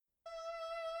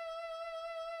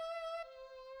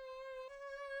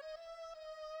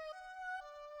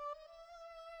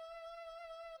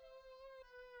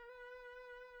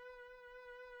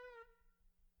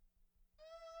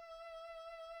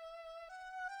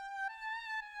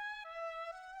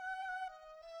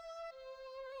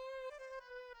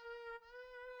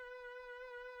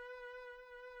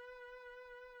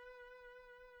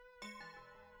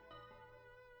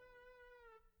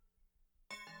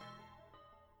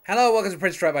Hello, welcome to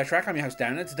Prince Track by Track. I'm your host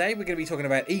Darren, and today we're going to be talking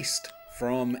about East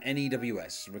from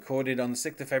NEWS, recorded on the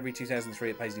 6th of February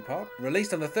 2003 at Paisley Park,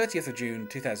 released on the 30th of June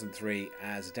 2003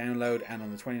 as a download, and on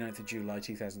the 29th of July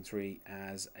 2003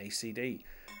 as a CD.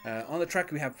 On the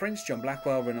track we have Prince, John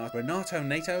Blackwell, Renato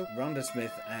Nato, Rhonda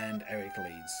Smith, and Eric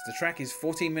Leeds. The track is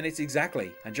 14 minutes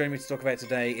exactly, and joining me to talk about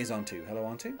today is Ontu. Hello,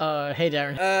 Ontu. Hey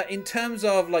Darren. In terms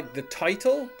of like the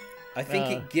title, I think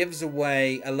it gives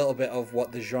away a little bit of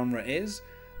what the genre is.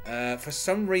 For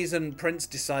some reason, Prince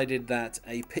decided that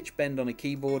a pitch bend on a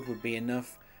keyboard would be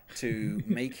enough to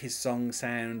make his song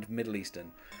sound Middle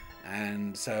Eastern.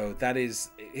 And so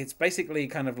it's basically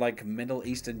kind of like Middle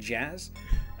Eastern jazz.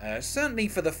 Certainly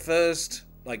for the first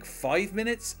like 5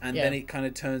 minutes, and then it kind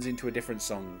of turns into a different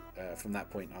song from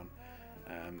that point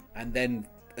on. And then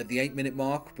at the 8-minute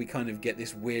mark, we kind of get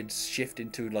this weird shift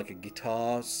into like a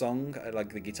guitar song,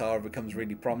 like the guitar becomes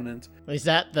really prominent. Is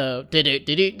that the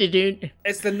do-do-do-do-do-do?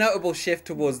 It's the notable shift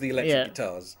towards the electric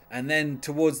guitars. And then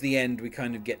towards the end, we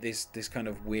kind of get this kind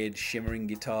of weird shimmering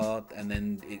guitar, and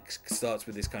then it starts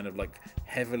with this kind of like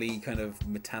heavily kind of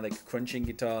metallic crunching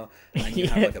guitar, and you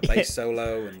have like a bass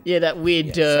solo. And that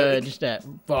weird dirge, that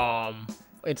bomb.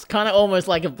 It's kind of almost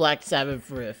like a Black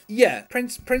Sabbath riff. Yeah,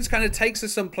 Prince kind of takes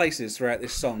us some places throughout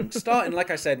this song, starting,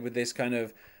 like I said, with this kind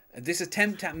of this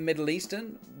attempt at Middle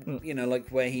Eastern, you know, like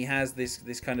where he has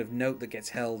this kind of note that gets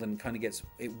held and kind of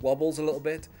it wobbles a little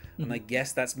bit, and I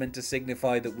guess that's meant to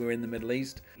signify that we're in the Middle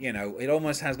East. You know, it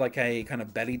almost has like a kind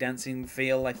of belly dancing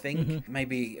feel, I think.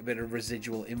 Maybe a bit of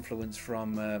residual influence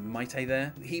from Maite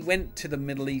there. He went to the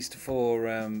Middle East for,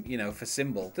 for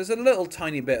Symbol. There's a little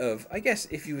tiny bit of, I guess,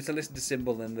 if you were to listen to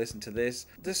Symbol and listen to this,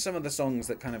 there's some of the songs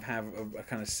that kind of have a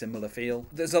kind of similar feel.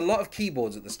 There's a lot of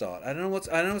keyboards at the start. I don't know what's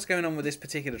going on with this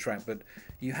particular track, but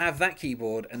you have that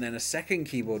keyboard, and then a second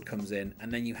keyboard comes in,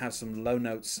 and then you have some low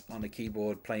notes on a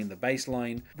keyboard playing the bass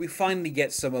line. We finally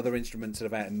get some other instruments at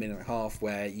about a minute and a half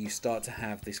where you start to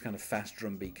have this kind of fast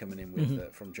drum beat coming in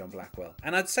with from John Blackwell.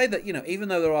 And I'd say that, you know, even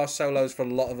though there are solos for a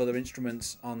lot of other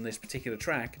instruments on this particular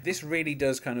track, this really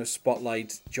does kind of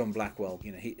spotlight John Blackwell.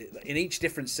 You know, in each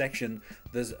different section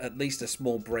there's at least a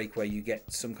small break where you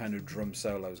get some kind of drum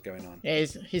solos going on. Yeah,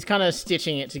 he's kind of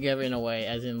stitching it together in a way,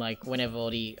 as in like whenever all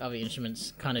the other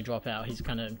instruments kind of drop out, he's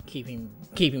kind of keeping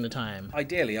the time.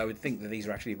 Ideally, I would think that these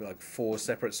are actually like 4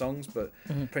 separate songs, but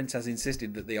Prince has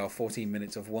insisted that they are 14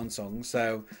 minutes of one song.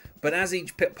 So, but as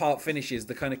each part finishes,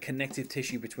 the kind of connective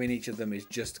tissue between each of them is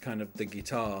just kind of the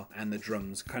guitar and the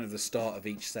drums, kind of the start of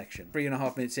each section.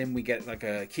 3.5 minutes in, we get like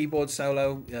a keyboard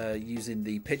solo using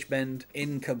the pitch bend.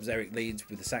 In comes Eric Leeds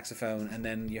with the saxophone, and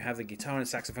then you have the guitar and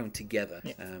saxophone together,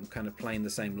 kind of playing the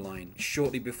same line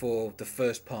shortly before the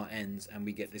first part ends, and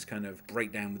we get this kind of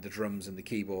breakdown with the drums and the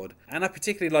keyboard. And I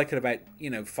particularly like it about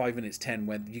 5 minutes 10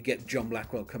 when you get John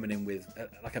Blackwell coming in with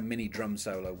like a mini drum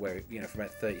solo where for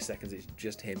about 30 seconds it's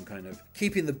just him kind of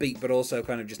keeping the beat but also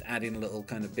kind of just adding little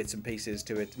kind of bits and pieces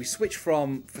to it. We switch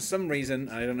from, for some reason,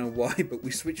 I don't know why, but we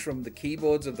switch from the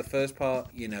keyboards of the first part,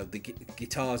 the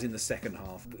guitars in the second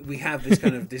half. We have this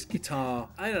kind of this guitar,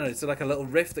 I don't know, it's like a little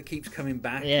riff that keeps coming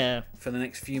back for the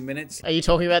next few minutes. Are you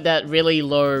talking about that really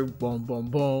low boom boom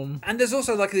boom? And there's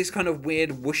also like this kind of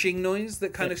weird whooshing noise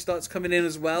that kind of starts coming in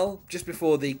as well, just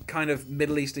before the kind of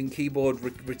Middle Eastern keyboard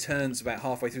returns about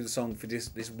halfway through the song for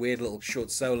this weird little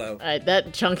short solo.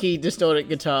 That chunky distorted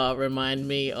guitar remind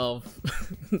me of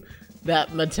that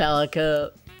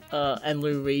Metallica and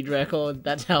Lou Reed record.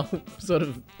 That's how sort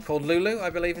of... Called Lulu, I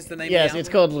believe is the name of the album. Yes, it's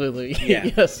called Lulu.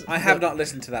 Yeah. Yes. I have not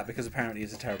listened to that because apparently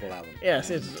it's a terrible album. Yes,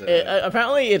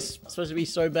 apparently it's supposed to be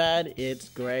so bad, it's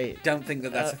great. Don't think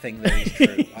that that's a thing that is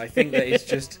true. I think that it's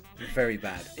just very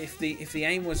bad. If the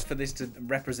aim was for this to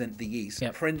represent the East,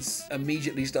 Prince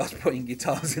immediately starts putting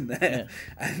guitars in there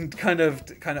and kind of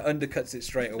undercuts it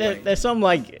straight away. There's some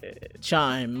like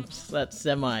chimes that's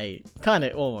kind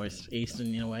of almost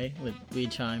Eastern in a way, with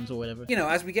weird chimes or whatever.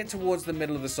 As we get towards the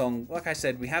middle of the song, like I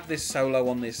said, we have this solo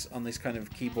on this kind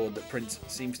of keyboard that Prince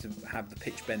seems to have the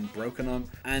pitch bend broken on,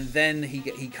 and then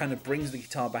he kind of brings the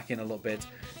guitar back in a little bit,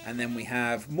 and then we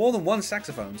have more than one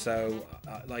saxophone. So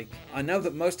I know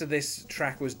that most of this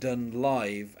track was done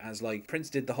live, as like Prince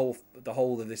did the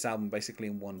whole of this album basically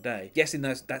in one day. Guessing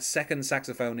that second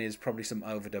saxophone is probably some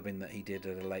overdubbing that he did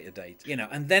at a later date.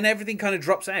 And then everything kind of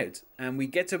drops out, and we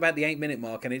get to about the 8-minute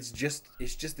mark, and it's just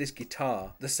this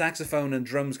guitar, the saxophone and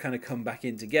drums kind of come back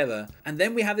in together, and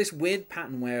then we have this weird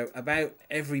pattern where about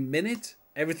every minute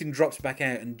everything drops back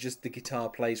out and just the guitar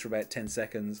plays for about 10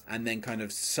 seconds, and then kind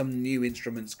of some new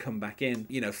instruments come back in.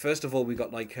 First of all, we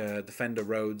got like the Fender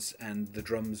Rhodes, and the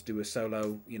drums do a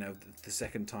solo, the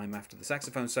second time after the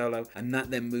saxophone solo, and that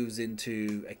then moves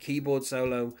into a keyboard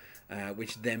solo.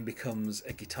 which then becomes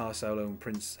a guitar solo, and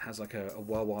Prince has like a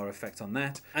wah-wah effect on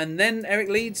that. And then Eric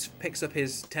Leeds picks up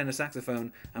his tenor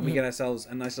saxophone, and we get ourselves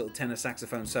a nice little tenor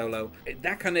saxophone solo.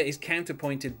 That kind of is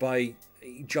counterpointed by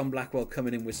John Blackwell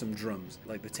coming in with some drums,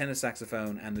 like the tenor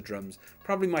saxophone and the drums.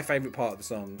 Probably my favourite part of the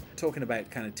song, talking about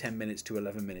kind of 10 minutes to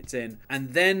 11 minutes in.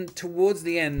 And then towards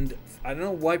the end, I don't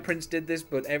know why Prince did this,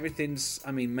 but everything's,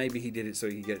 I mean, maybe he did it so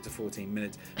he could get it to 14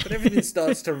 minutes, but everything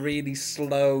starts to really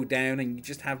slow down, and you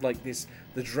just have like this,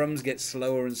 the drums get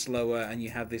slower and slower, and you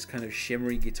have this kind of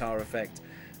shimmery guitar effect.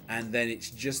 And then it's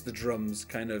just the drums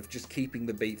kind of just keeping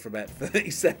the beat for about 30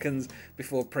 seconds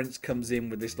before Prince comes in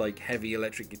with this like heavy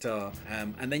electric guitar.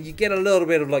 And then you get a little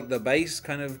bit of like the bass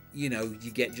kind of, you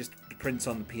get just Prince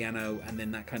on the piano, and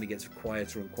then that kind of gets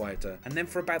quieter and quieter. And then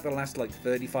for about the last like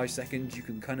 35 seconds, you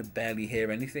can kind of barely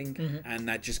hear anything. And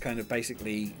that just kind of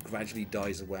basically gradually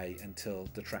dies away until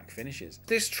the track finishes.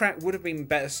 This track would have been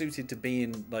better suited to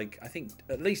being like, I think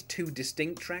at least 2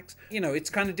 distinct tracks. It's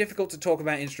kind of difficult to talk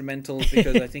about instrumentals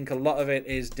because I think a lot of it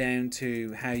is down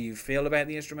to how you feel about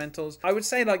the instrumentals. I would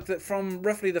say like that from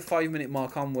roughly the 5-minute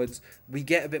mark onwards, we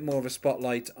get a bit more of a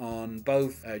spotlight on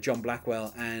both John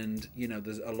Blackwell and,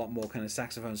 there's a lot more kind of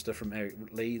saxophone stuff from Eric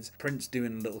Leeds. Prince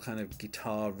doing little kind of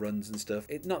guitar runs and stuff.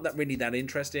 It's not that really that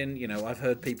interesting. I've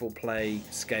heard people play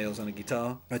scales on a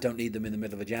guitar. I don't need them in the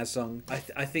middle of a jazz song.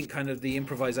 I think kind of the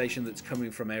improvisation that's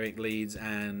coming from Eric Leeds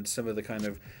and some of the kind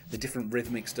of the different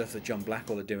rhythmic stuff that John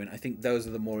Blackwell are doing, I think those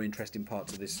are the more interesting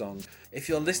parts of this song. If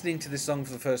you're listening to this song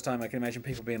for the first time, I can imagine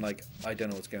people being like, I don't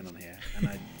know what's going on here, and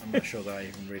I'm not sure that I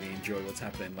even really enjoy what's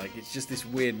happening. Like, it's just this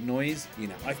weird noise.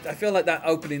 I feel like that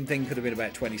opening thing could have been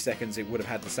about 20 seconds. It would have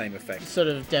had the same effect. Sort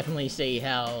of definitely see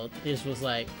how this was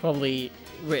like probably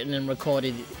written and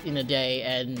recorded in a day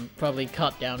and probably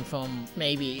cut down from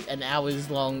maybe an hour's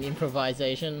long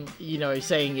improvisation.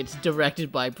 Saying it's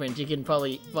directed by Prince, you can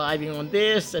probably vibing on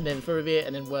this and then for a bit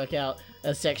and then work out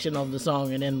a section of the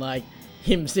song and then like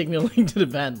him signaling to the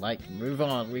band like, move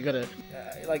on, we gotta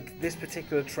like this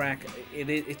particular track,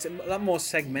 it's a lot more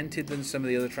segmented than some of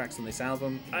the other tracks on this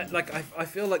album. I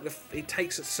feel like it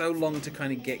takes it so long to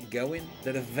kind of get going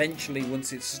that eventually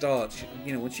once it starts,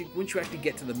 once you actually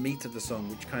get to the meat of the song,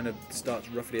 which kind of starts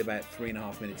roughly about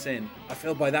 3.5 minutes in, I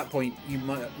feel by that point you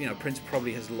might, Prince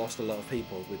probably has lost a lot of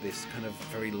people with this kind of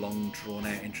very long drawn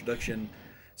out introduction.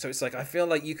 So it's like, I feel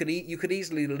like you could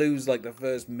easily lose like the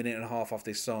first minute and a half off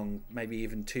this song, maybe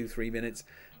even 2-3 minutes,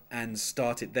 and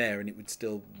start it there and it would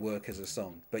still work as a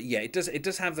song. But yeah, it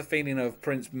does have the feeling of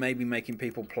Prince maybe making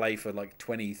people play for like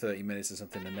 20-30 minutes or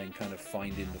something and then kind of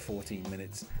finding the 14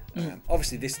 minutes.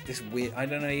 Obviously this weird, I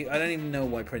don't even know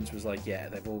why Prince was like, yeah,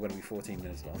 they've all got to be 14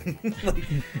 minutes long.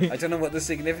 I don't know what the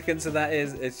significance of that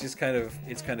is. It's just kind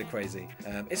of crazy.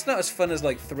 It's not as fun as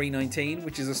like 319,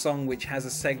 which is a song which has a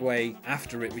segue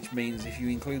after it, which means if you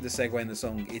include the segue in the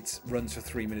song, it runs for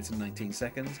 3 minutes and 19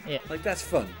 seconds. Yeah. Like, that's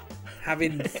fun.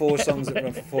 Having 4 songs that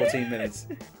run for 14 minutes,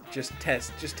 just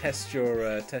test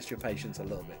your patience a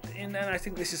little bit. And I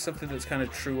think this is something that's kind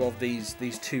of true of these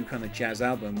 2 kind of jazz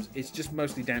albums. It's just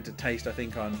mostly down to taste, I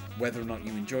think, on whether or not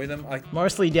you enjoy them.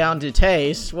 Mostly down to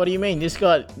taste? What do you mean? This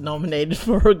got nominated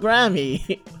for a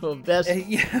Grammy for Best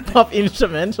Pop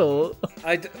Instrumental.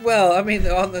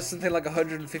 On something like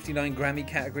 159 Grammy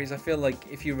categories, I feel like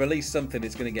if you release something,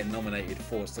 it's going to get nominated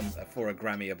for a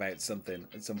Grammy about something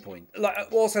at some point. Like,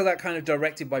 also, that kind of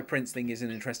directed by Prince thing is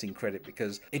an interesting credit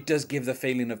because it does give the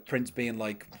feeling of Prince being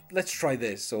like, let's try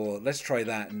this or let's try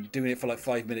that, and doing it for like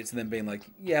 5 minutes and then being like,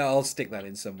 yeah, I'll stick that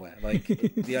in somewhere. Like,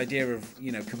 the idea of,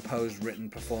 composed, written,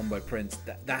 performed by Prince,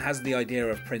 that has the idea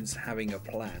of Prince having a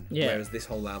plan. Yeah. Whereas this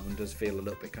whole album does feel a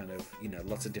little bit kind of,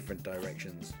 lots of different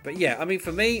directions. But yeah, I mean,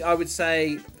 for me, I would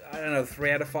say, I don't know,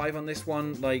 3 out of 5 on this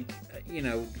one. Like,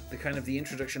 the kind of the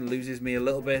introduction loses me a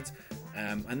little bit.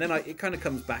 And then it kind of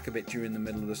comes back a bit during the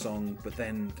middle of the song, but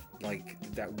then like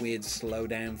that weird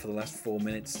slowdown for the last 4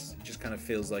 minutes, it just kind of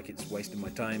feels like it's wasting my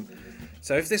time.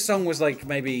 So if this song was like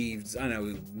maybe, I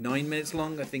don't know, 9 minutes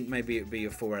long, I think maybe it'd be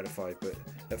a 4 out of 5. But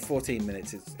at 14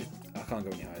 minutes, I can't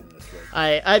go any higher than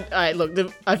this. Really.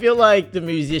 Look, I feel like the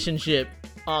musicianship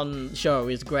on the show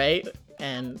is great.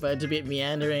 But it's a bit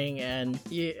meandering, and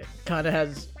it kind of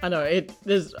has,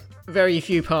 there's very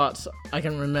few parts I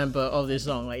can remember of this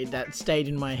song like that stayed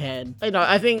in my head.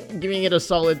 I think giving it a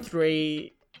solid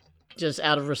 3 just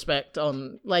out of respect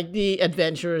on like the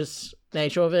adventurous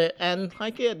nature of it and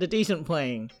like the decent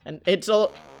playing. And there's a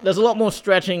lot more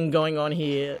stretching going on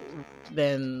here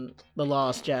than the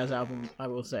last jazz album, I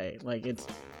will say. Like, it's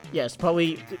yes,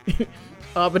 probably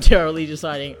arbitrarily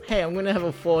deciding, hey, I'm gonna have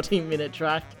a 14-minute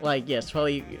track. Like, yes,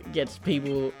 probably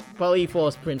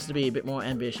forced Prince to be a bit more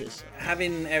ambitious.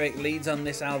 Having Eric Leeds on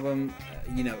this album,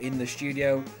 in the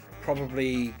studio,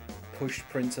 probably pushed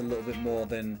Prince a little bit more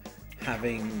than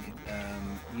having,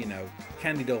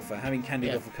 Candy Dulfer. Having Candy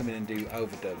Dulfer come in and do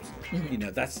overdubs.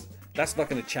 That's not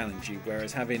going to challenge you.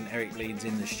 Whereas having Eric Leeds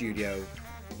in the studio,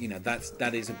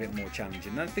 that is a bit more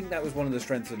challenging. And I think that was one of the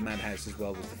strengths of Madhouse as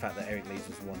well, was the fact that Eric Leeds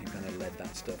was the one who kind of led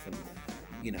that stuff and,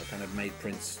 kind of made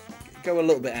Prince go a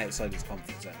little bit outside his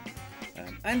comfort zone.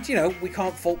 And we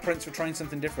can't fault Prince for trying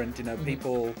something different.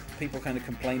 People kind of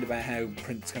complained about how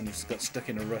Prince kind of got stuck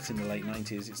in a rut in the late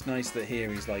 90s. It's nice that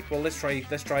here he's like, well, let's try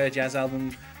a jazz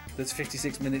album that's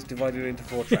 56 minutes divided into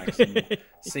 4 tracks and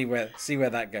see where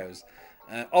that goes.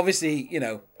 Obviously,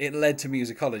 it led to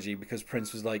musicology because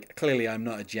Prince was like, clearly I'm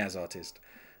not a jazz artist.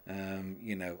 And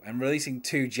releasing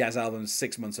 2 jazz albums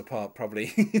 6 months apart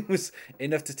probably was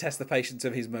enough to test the patience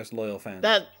of his most loyal fans.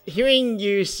 That hearing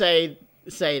you say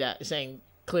that, saying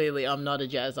clearly I'm not a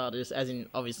jazz artist, as in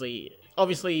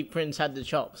obviously Prince had the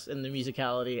chops and the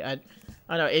musicality.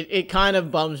 I know it kind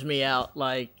of bums me out,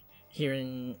 like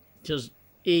hearing just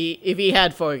if he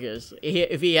had focused,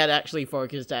 if he had actually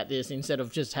focused at this instead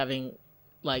of just having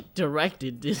like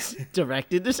directed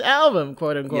this album,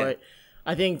 quote unquote. Yeah.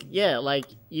 I think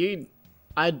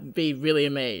I'd be really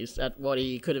amazed at what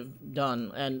he could have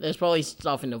done, and there's probably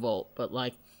stuff in the vault, but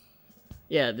like.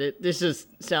 Yeah, this just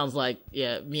sounds like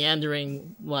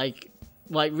meandering, like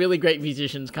really great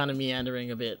musicians kind of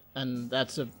meandering a bit, and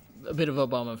that's a bit of a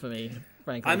bummer for me,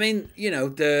 frankly. I mean,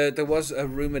 there was a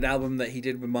rumored album that he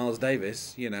did with Miles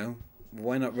Davis.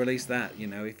 Why not release that?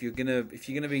 If you're gonna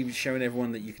be showing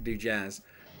everyone that you can do jazz,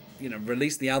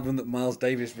 release the album that Miles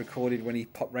Davis recorded when he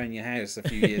popped round your house a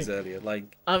few years earlier.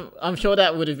 Like, I'm sure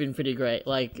that would have been pretty great.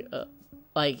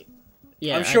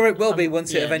 Yeah, I'm sure it will be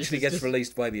once it eventually gets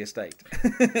released by the estate.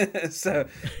 So,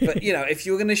 but if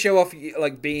you were going to show off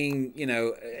like being,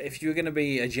 if you were going to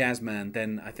be a jazz man,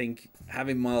 then I think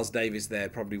having Miles Davis there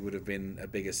probably would have been a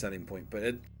bigger selling point.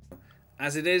 But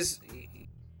as it is,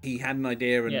 he had an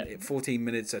idea, and 14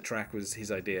 minutes a track was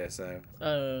his idea. So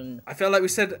I felt like we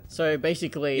said. So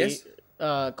basically, yes?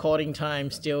 Courting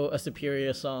Time still a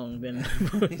superior song than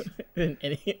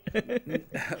any.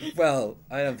 Well,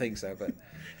 I don't think so, but.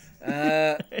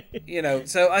 So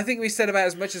I think we said about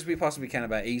as much as we possibly can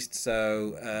about East.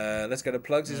 So let's go to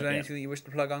plugs. Is there anything that you wish to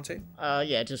plug onto?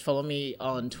 Just follow me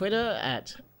on Twitter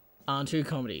at Antu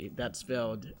Comedy. That's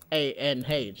spelled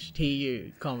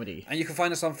ANHTU Comedy. And you can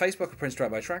find us on Facebook at Prince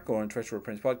Track by Track, or on Twitter at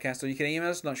Prince Podcast, or you can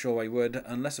email us. Not sure why you would,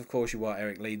 unless of course you are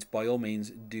Eric Leeds. By all means,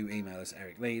 do email us,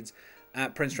 Eric Leeds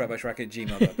at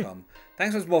princetrackbytrack@gmail.com.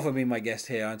 Thanks once more for being my guest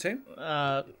here, Antu.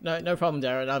 No problem,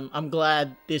 Darren. I'm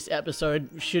glad this episode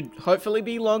should hopefully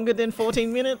be longer than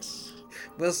 14 minutes.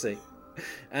 We'll see.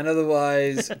 And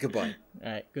otherwise, goodbye.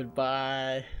 All right,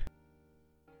 goodbye.